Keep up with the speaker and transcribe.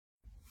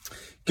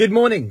Good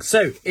morning.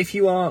 So if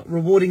you are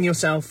rewarding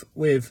yourself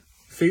with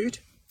food,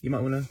 you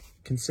might want to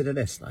consider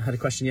this. I had a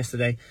question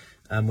yesterday,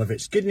 whether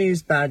it's good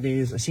news, bad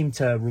news. I seem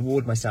to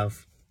reward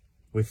myself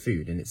with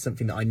food, and it's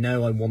something that I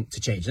know I want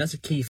to change. And that's a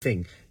key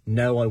thing.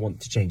 Know I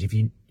want to change. If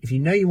you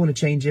know you want to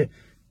change it,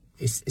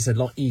 it's a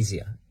lot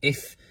easier.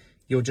 If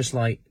you're just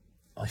like,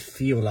 I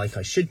feel like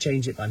I should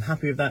change it, but I'm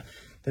happy with that,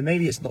 then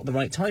maybe it's not the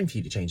right time for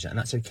you to change that, and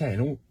that's okay.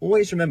 And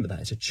always remember that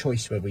it's a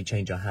choice whether we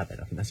change our habit.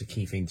 I think that's a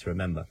key thing to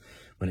remember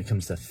when it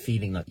comes to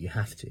feeling like you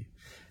have to.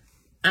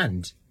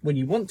 And when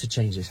you want to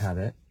change this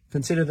habit,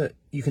 consider that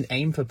you can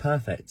aim for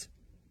perfect,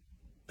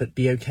 but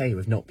be okay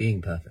with not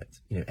being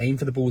perfect. You know, aim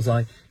for the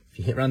bullseye. If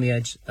you hit around the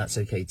edge, that's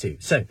okay too.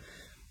 So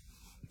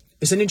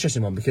it's an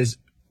interesting one, because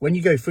when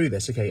you go through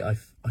this, okay, I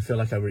feel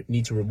like I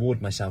need to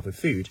reward myself with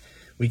food.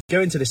 We go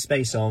into this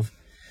space of,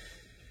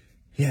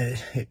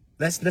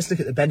 let's look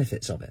at the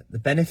benefits of it. The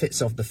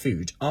benefits of the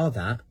food are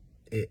that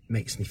it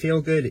makes me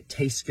feel good, it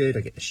tastes good,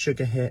 I get the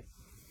sugar hit.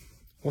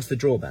 What's the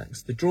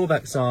drawbacks? The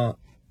drawbacks are,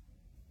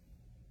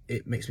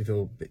 it makes me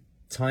feel a bit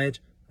tired,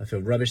 I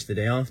feel rubbish the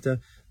day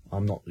after,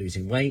 I'm not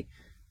losing weight,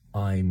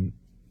 I'm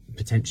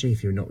potentially,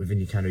 if you're not within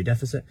your calorie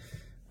deficit,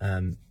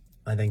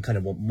 I then kind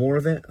of want more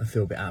of it, I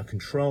feel a bit out of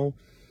control,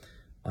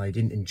 I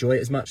didn't enjoy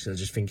it as much, so I was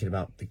just thinking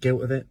about the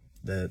guilt of it.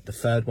 The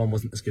third one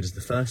wasn't as good as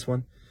the first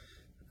one.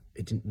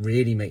 It didn't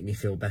really make me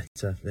feel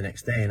better the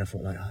next day, and I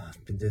thought like,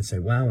 I've been doing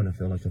so well, and I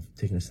feel like I've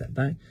taken a step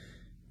back.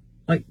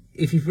 Like,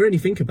 if you really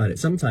think about it,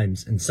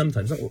 sometimes,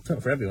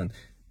 not for everyone,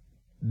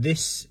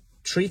 this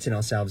treating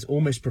ourselves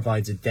almost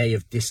provides a day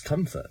of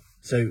discomfort.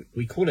 So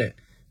we call it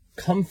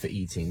comfort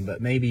eating,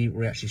 but maybe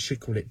we actually should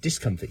call it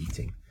discomfort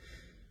eating,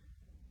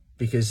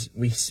 because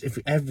if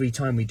every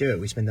time we do it,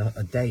 we spend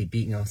a day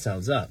beating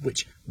ourselves up,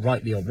 which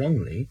rightly or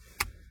wrongly,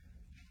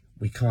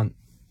 we can't.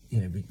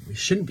 We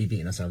shouldn't be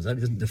beating ourselves up. It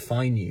doesn't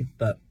define you.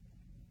 But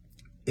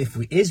if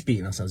we is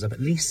beating ourselves up,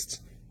 at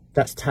least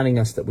that's telling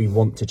us that we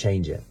want to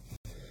change it.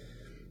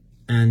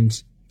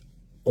 And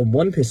on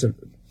one piece of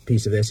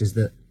this is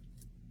that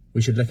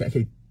we should look at,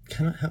 okay,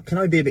 can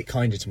I be a bit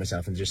kinder to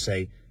myself and just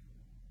say,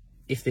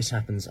 if this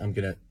happens, I'm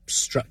going to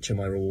structure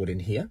my reward in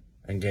here,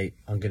 and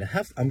I'm going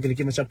to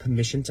give myself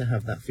permission to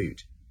have that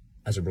food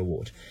as a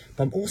reward.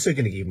 But I'm also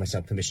going to give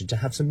myself permission to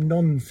have some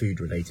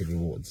non-food related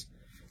rewards.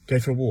 Go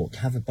for a walk,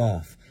 have a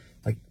bath,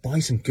 like buy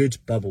some good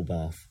bubble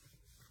bath.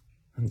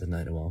 I haven't done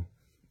that in a while.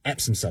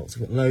 Epsom salts,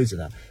 I've got loads of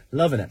that.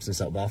 Love an Epsom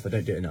salt bath, I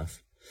don't do it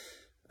enough.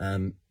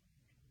 I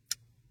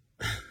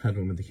had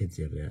one with the kids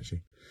the other day,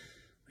 actually.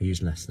 I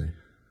used less now.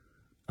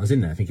 I was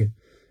in there thinking,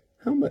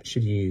 how much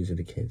should you use with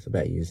the kids? I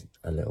bet you used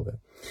a little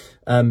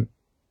bit.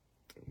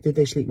 Did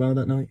they sleep well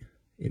that night?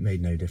 It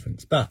made no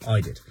difference, but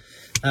I did.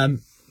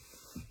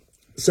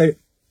 So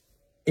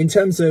in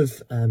terms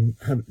of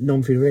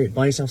non-food related,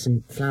 buy yourself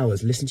some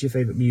flowers, listen to your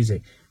favourite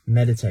music,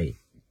 meditate.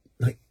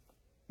 Like,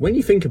 when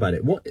you think about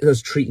it, what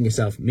does treating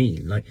yourself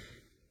mean? Like,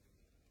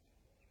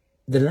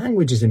 the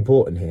language is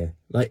important here.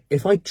 Like,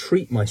 if I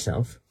treat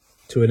myself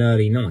to an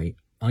early night,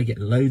 I get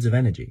loads of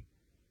energy.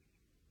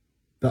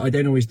 But I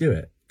don't always do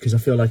it, because I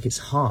feel like it's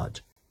hard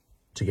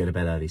to go to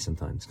bed early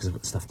sometimes, because I've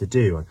got stuff to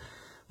do. I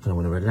kind of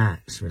want to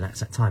relax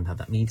that time, have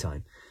that me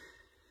time.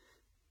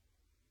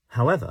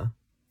 However,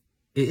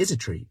 it is a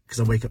treat, because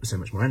I wake up with so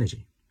much more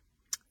energy.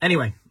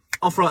 Anyway,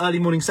 off for our early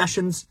morning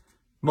sessions,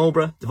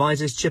 Marlborough,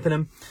 Devizes,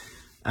 Chippenham,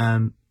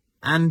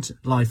 and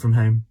live from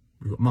home.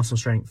 We've got muscle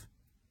strength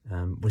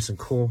with some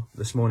core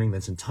this morning, then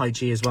some Tai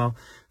Chi as well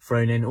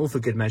thrown in, all for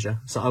good measure.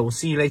 So I will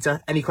see you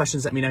later. Any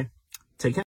questions, let me know. Take care.